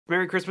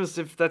Merry Christmas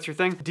if that's your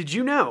thing. Did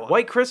you know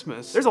White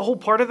Christmas, there's a whole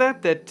part of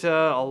that that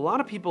a lot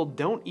of people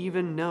don't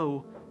even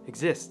know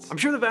exists. I'm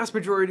sure the vast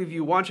majority of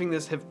you watching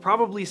this have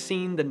probably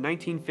seen the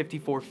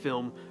 1954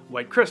 film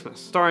White Christmas,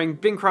 starring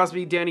Bing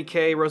Crosby, Danny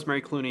Kaye,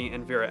 Rosemary Clooney,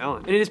 and Vera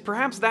Ellen. And it is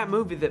perhaps that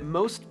movie that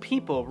most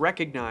people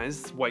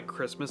recognize White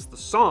Christmas, the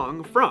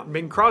song, from.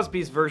 Bing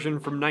Crosby's version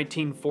from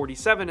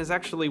 1947 is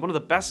actually one of the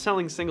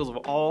best-selling singles of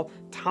all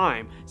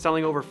time,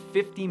 selling over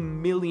 50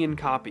 million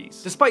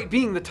copies. Despite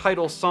being the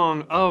title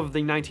song of the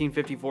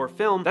 1954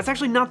 film, that's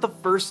actually not the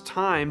first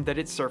time that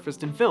it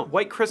surfaced in film.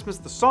 White Christmas,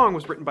 the song,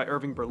 was written by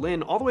Irving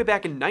Berlin all the way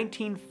back in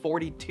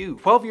 1942,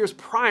 12 years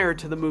prior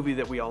to the movie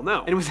that we all know.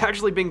 And it was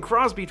actually Bing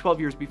Crosby 12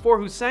 years before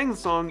who sang the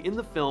song in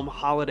the film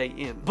Holiday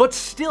Inn. But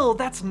still,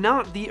 that's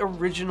not the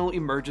original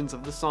emergence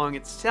of the song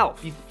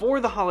itself.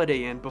 Before the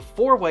Holiday Inn,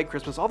 before White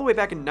Christmas, all the way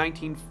back in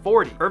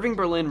 1940, Irving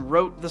Berlin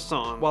wrote the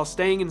song while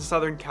staying in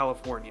Southern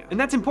California. And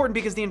that's important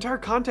because the entire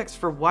context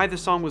for why the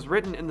song was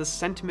written and the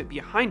sentiment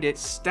behind it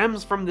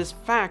stems from this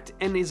fact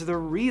and is the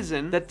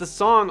reason that the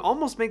song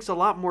almost makes a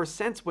lot more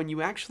sense when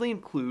you actually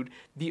include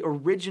the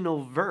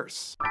original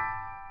verse.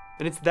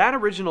 And it's that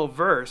original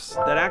verse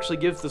that actually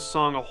gives the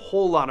song a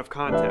whole lot of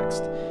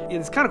context. And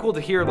it's kind of cool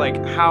to hear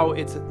like how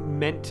it's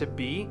meant to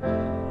be.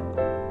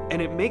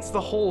 And it makes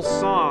the whole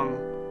song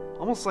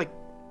almost like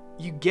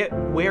you get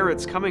where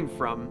it's coming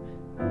from.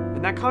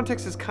 And that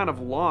context is kind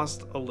of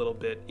lost a little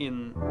bit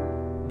in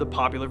the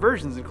popular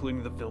versions,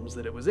 including the films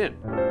that it was in.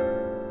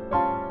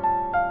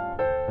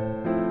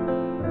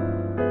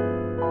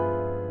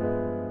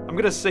 I'm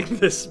gonna sing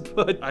this,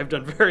 but I've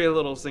done very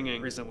little singing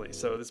recently,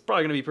 so this is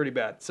probably gonna be pretty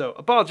bad. So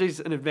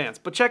apologies in advance,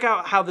 but check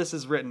out how this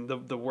is written,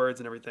 the words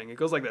and everything. It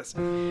goes like this.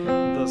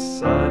 The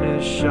sun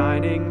is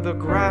shining, the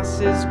grass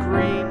is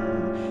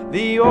green,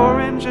 the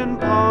orange and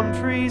palm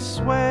trees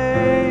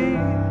sway.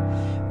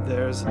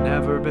 There's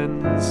never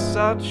been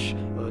such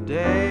a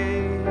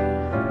day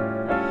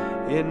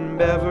in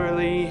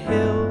Beverly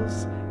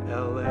Hills,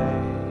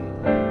 LA.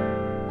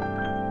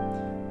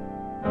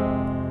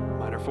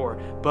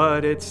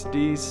 But it's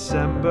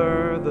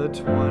December the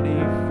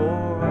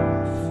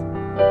 24th,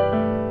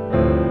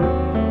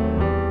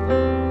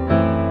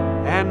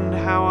 and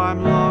how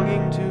I'm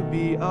longing to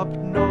be up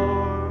north.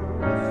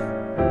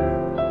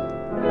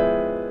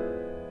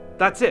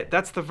 That's it,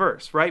 that's the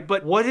verse, right?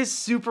 But what is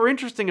super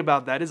interesting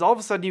about that is all of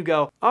a sudden you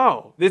go,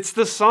 oh, it's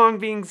the song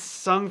being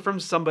sung from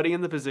somebody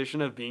in the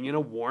position of being in a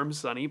warm,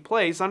 sunny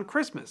place on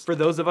Christmas. For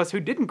those of us who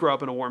didn't grow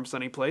up in a warm,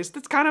 sunny place,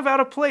 that's kind of out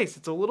of place.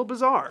 It's a little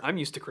bizarre. I'm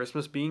used to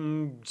Christmas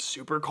being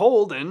super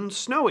cold and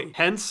snowy.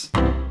 Hence,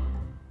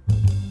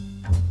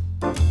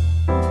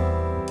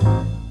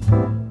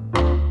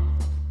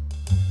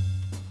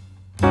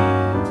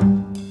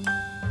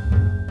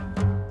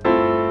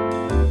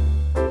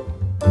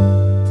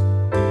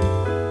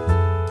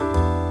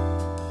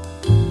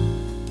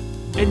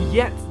 and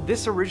yet,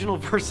 this original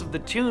verse of the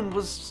tune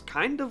was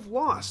kind of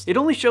lost. It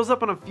only shows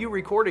up on a few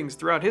recordings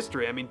throughout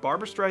history. I mean,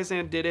 Barbra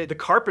Streisand did it, the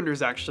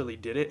Carpenters actually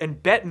did it,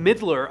 and Bette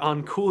Midler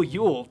on Cool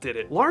Yule did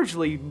it.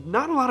 Largely,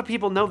 not a lot of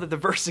people know that the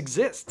verse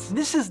exists.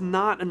 This is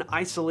not an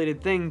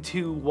isolated thing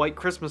to White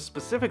Christmas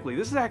specifically.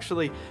 This is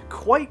actually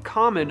quite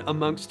common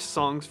amongst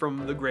songs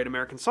from the Great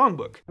American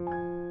Songbook.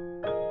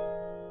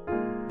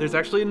 There's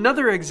actually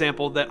another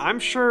example that I'm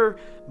sure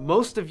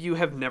most of you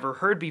have never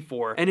heard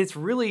before, and it's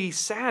really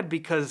sad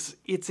because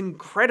it's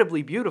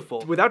incredibly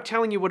beautiful. Without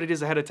telling you what it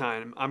is ahead of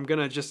time, I'm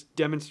gonna just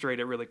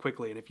demonstrate it really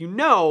quickly, and if you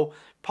know,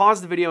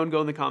 pause the video and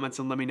go in the comments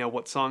and let me know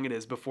what song it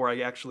is before I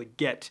actually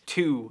get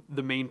to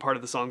the main part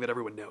of the song that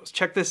everyone knows.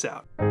 Check this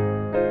out.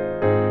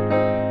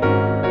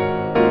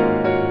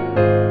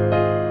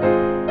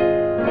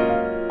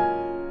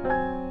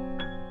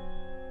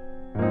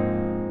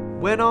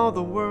 When all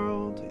the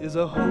world is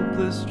a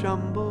hopeless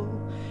jumble,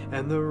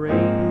 and the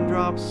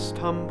raindrops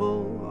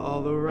tumble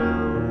all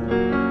around,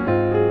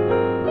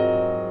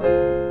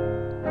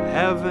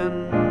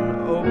 heaven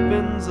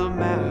opens a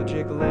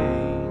magic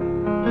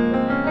lane.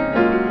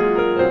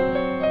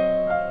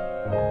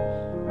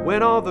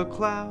 When all the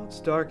clouds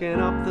darken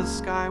up the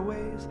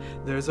skyways,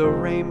 there's a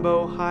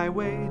rainbow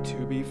highway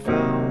to be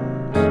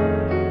found,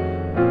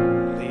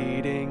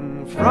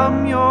 leading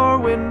from your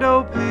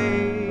window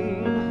pane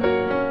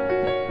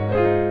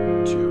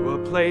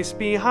place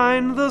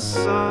behind the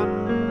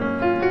sun,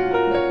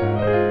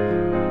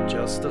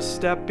 just a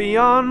step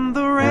beyond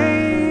the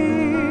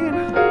rain.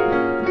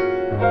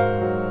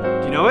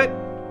 Do you know it?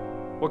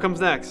 What comes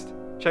next?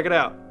 Check it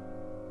out.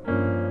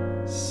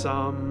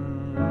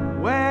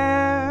 Somewhere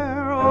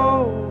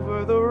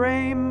over the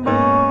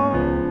rainbow.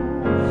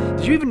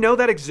 Did you even know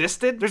that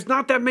existed? There's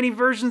not that many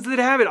versions that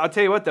have it. I'll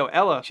tell you what though,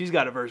 Ella, she's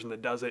got a version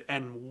that does it,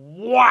 and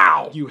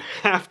wow! You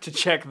have to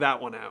check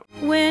that one out.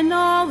 When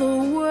all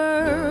the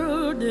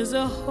world is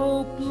a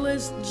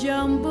hopeless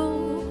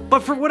jumble.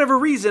 But for whatever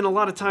reason, a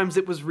lot of times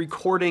it was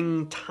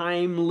recording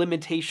time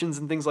limitations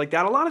and things like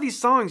that. A lot of these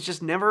songs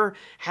just never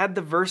had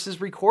the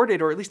verses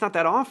recorded, or at least not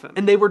that often.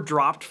 And they were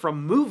dropped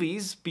from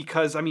movies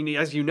because, I mean,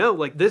 as you know,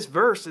 like, this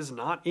verse is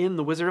not in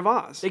The Wizard of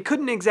Oz. They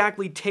couldn't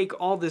exactly take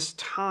all this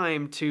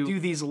time to do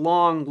these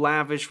long,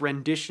 lavish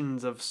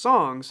renditions of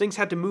songs. Things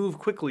had to move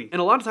quickly. And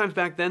a lot of times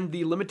back then,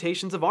 the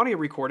limitations of audio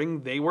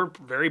recording, they were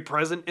very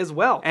present as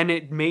well. And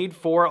it made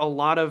for a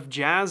lot of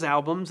jazz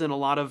albums and a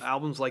lot of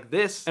albums like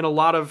this, and a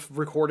lot of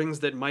recordings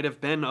that might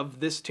have been of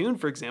this tune,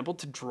 for example,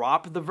 to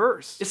drop the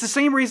verse. It's the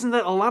same reason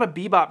that a lot of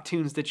bebop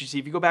tunes that you see,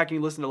 if you go back and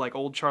you listen to like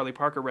old Charlie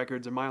Parker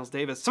records or Miles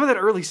Davis, some of that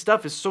early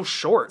stuff is so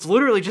short. It's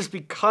literally just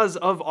because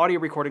of audio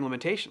recording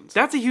limitations.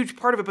 That's a huge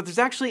part of it, but there's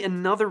actually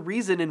another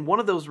reason, and one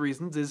of those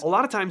reasons is a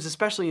lot of times,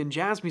 especially in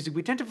jazz music,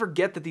 we tend to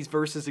forget that these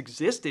verses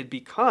existed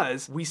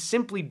because we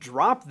simply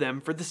drop them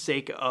for the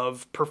sake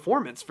of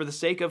performance, for the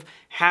sake of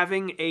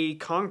having a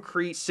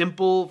concrete,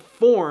 simple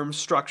form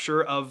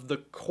structure of the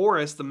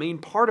chorus, the main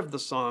part of the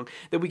song,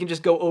 that we can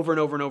just go over and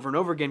over and over and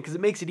over again because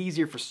it makes it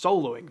easier for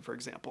soloing, for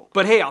example.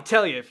 But hey, I'll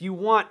tell you, if you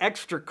want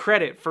extra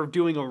credit for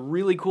doing a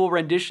really cool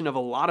rendition of a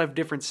lot of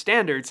different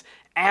standards,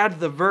 add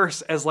the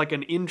verse as like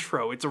an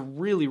intro. It's a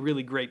really,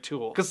 really great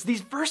tool because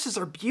these verses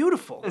are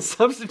beautiful. And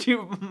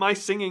substitute my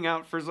singing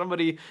out for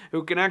somebody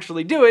who can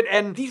actually do it,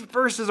 and these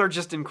verses are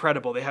just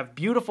incredible. They have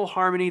beautiful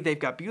harmony, they've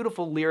got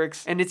beautiful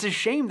lyrics, and it's a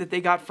shame that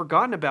they got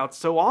forgotten about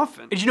so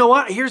often. And you know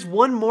what? Here's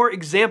one more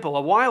example.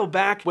 A while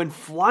back, when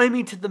Fly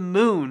Me to the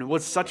Moon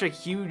was such a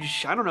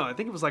huge, I don't know, I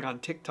think it was like on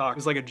TikTok, it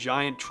was like a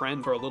giant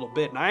trend for a little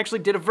bit, and I actually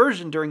did a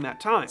version during that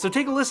time. So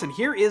take a listen.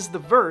 Here is the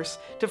verse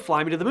to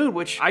Fly Me to the Moon,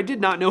 which I did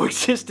not know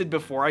existed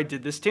before I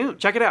did this tune.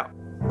 Check it out.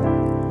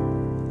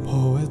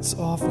 Poets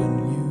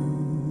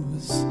often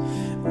use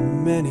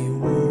many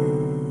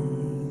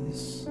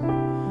words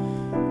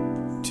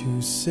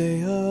to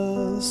say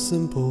a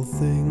simple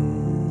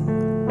thing.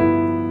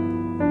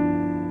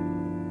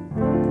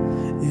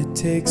 It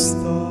takes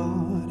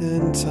thought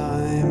and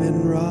time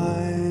and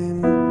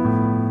rhyme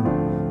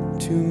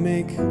to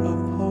make a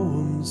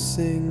poem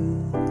sing.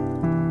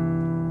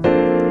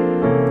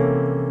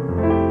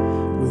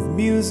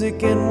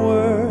 Music and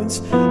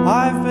words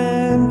I've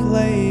been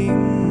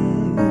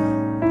playing.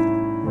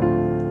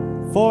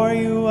 For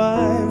you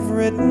I've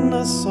written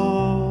a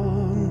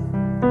song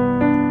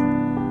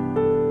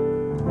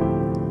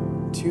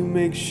to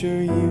make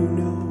sure you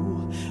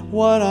know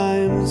what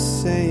I'm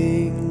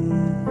saying.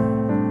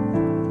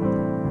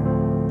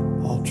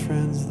 I'll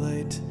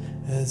translate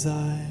as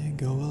I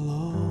go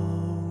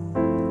along.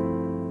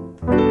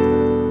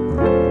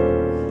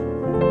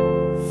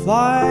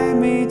 Fly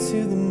me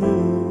to the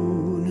moon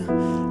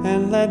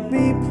and let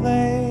me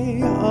play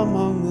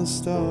among the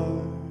stars.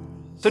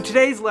 So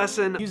today's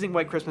lesson, using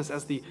White Christmas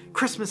as the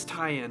Christmas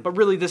tie-in, but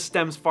really this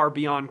stems far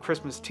beyond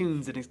Christmas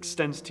tunes. It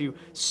extends to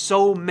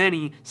so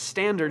many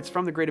standards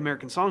from the Great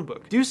American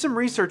Songbook. Do some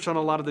research on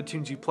a lot of the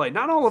tunes you play.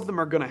 Not all of them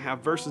are gonna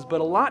have verses,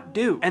 but a lot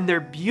do. And they're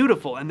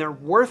beautiful, and they're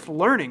worth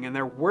learning, and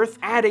they're worth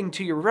adding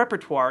to your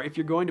repertoire if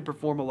you're going to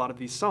perform a lot of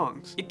these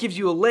songs. It gives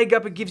you a leg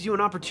up, it gives you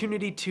an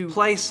opportunity to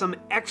play some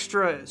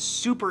extra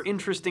super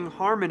interesting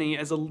harmony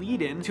as a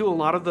lead-in to a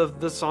lot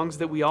of the songs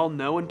that we all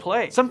know and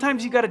play.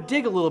 Sometimes you gotta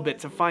dig a little bit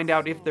to find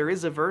out if there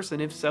is a verse,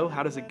 and if so,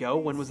 how does it go?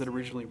 When was it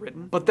originally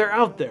written? But they're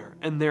out there,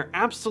 and they're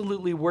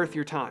absolutely worth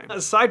your time.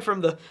 Aside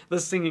from the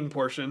singing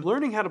portion,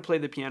 learning how to play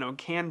the piano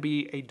can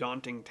be a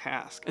daunting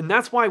task. And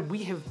that's why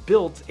we have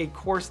built a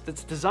course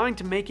that's designed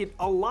to make it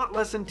a lot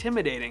less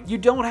intimidating. You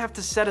don't have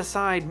to set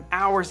aside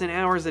hours and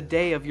hours a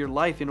day of your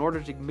life in order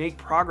to make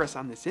progress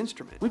on this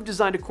instrument. We've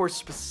designed a course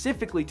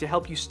specifically to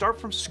help you start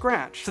from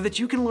scratch so that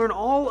you can learn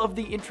all of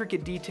the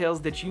intricate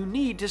details that you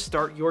need to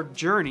start your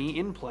journey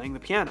in playing the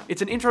piano.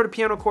 It's an intro to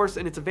piano course,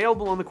 and it's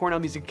available on the Cornell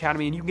Music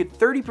Academy, and you can get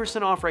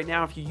 30% off right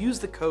now if you use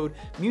the code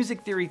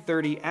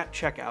MusicTheory30 at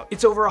checkout.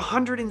 It's over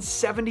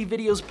 170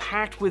 videos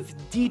packed with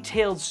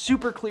detailed,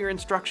 super clear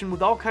instruction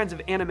with all kinds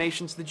of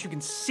animations so that you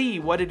can see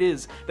what it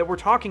is that we're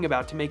talking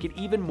about to make it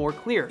even more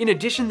clear. In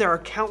addition, there are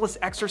countless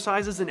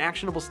exercises and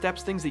actionable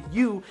steps, things that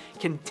you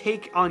can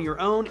take on your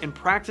own and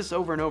practice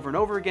over and over and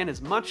over again,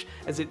 as much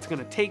as it's going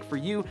to take for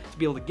you to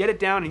be able to get it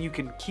down, and you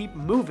can keep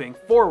moving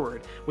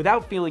forward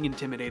without feeling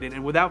intimidated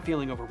and without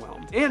feeling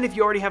overwhelmed. And if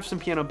you already have some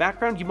piano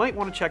background, you might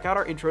want to check out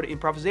our Intro to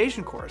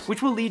Improvisation course,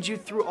 which will lead you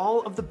through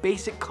all of the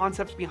basic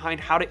concepts behind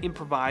how to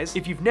improvise.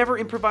 If you've never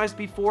improvised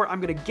before, I'm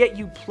going to get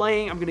you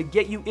playing, I'm going to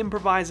get you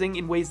improvising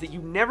in ways that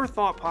you never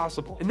thought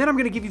possible. And then I'm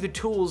going to give you the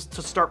tools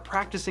to start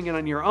practicing it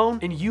on your own,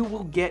 and you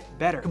will get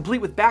better.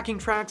 Complete with backing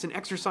tracks and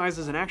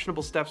exercises and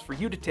actionable steps for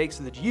you to take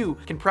so that you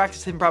can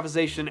practice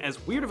improvisation.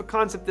 As weird of a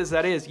concept as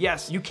that is,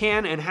 yes, you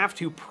can and have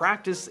to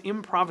practice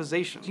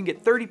improvisation. You can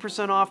get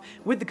 30% off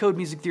with the code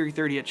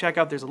MusicTheory30 at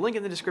checkout. There's a link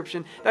in the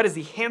description. That That is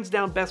the hands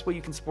down best way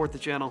you can support the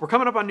channel. We're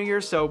coming up on New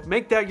Year's, so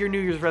make that your New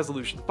Year's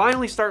resolution.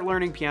 Finally start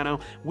learning piano.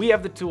 We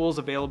have the tools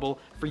available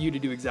for you to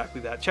do exactly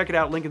that. Check it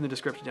out, link in the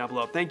description down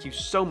below. Thank you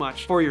so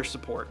much for your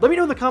support. Let me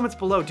know in the comments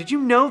below, did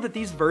you know that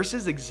these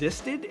verses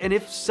existed? And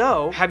if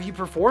so, have you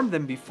performed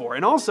them before?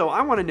 And also,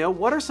 I want to know,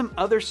 what are some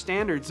other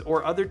standards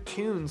or other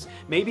tunes,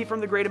 maybe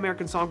from the Great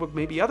American Songbook,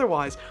 maybe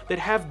otherwise, that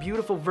have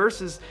beautiful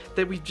verses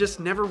that we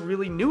just never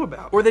really knew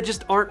about, or that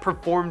just aren't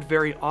performed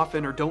very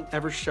often or don't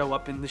ever show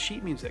up in the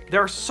sheet music? There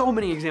are so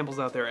many examples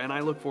out there, and I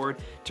look forward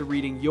to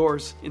reading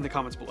yours in the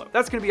comments below.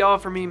 That's gonna be all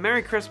for me.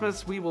 Merry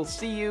Christmas. We will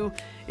see you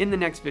in the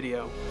next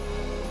video.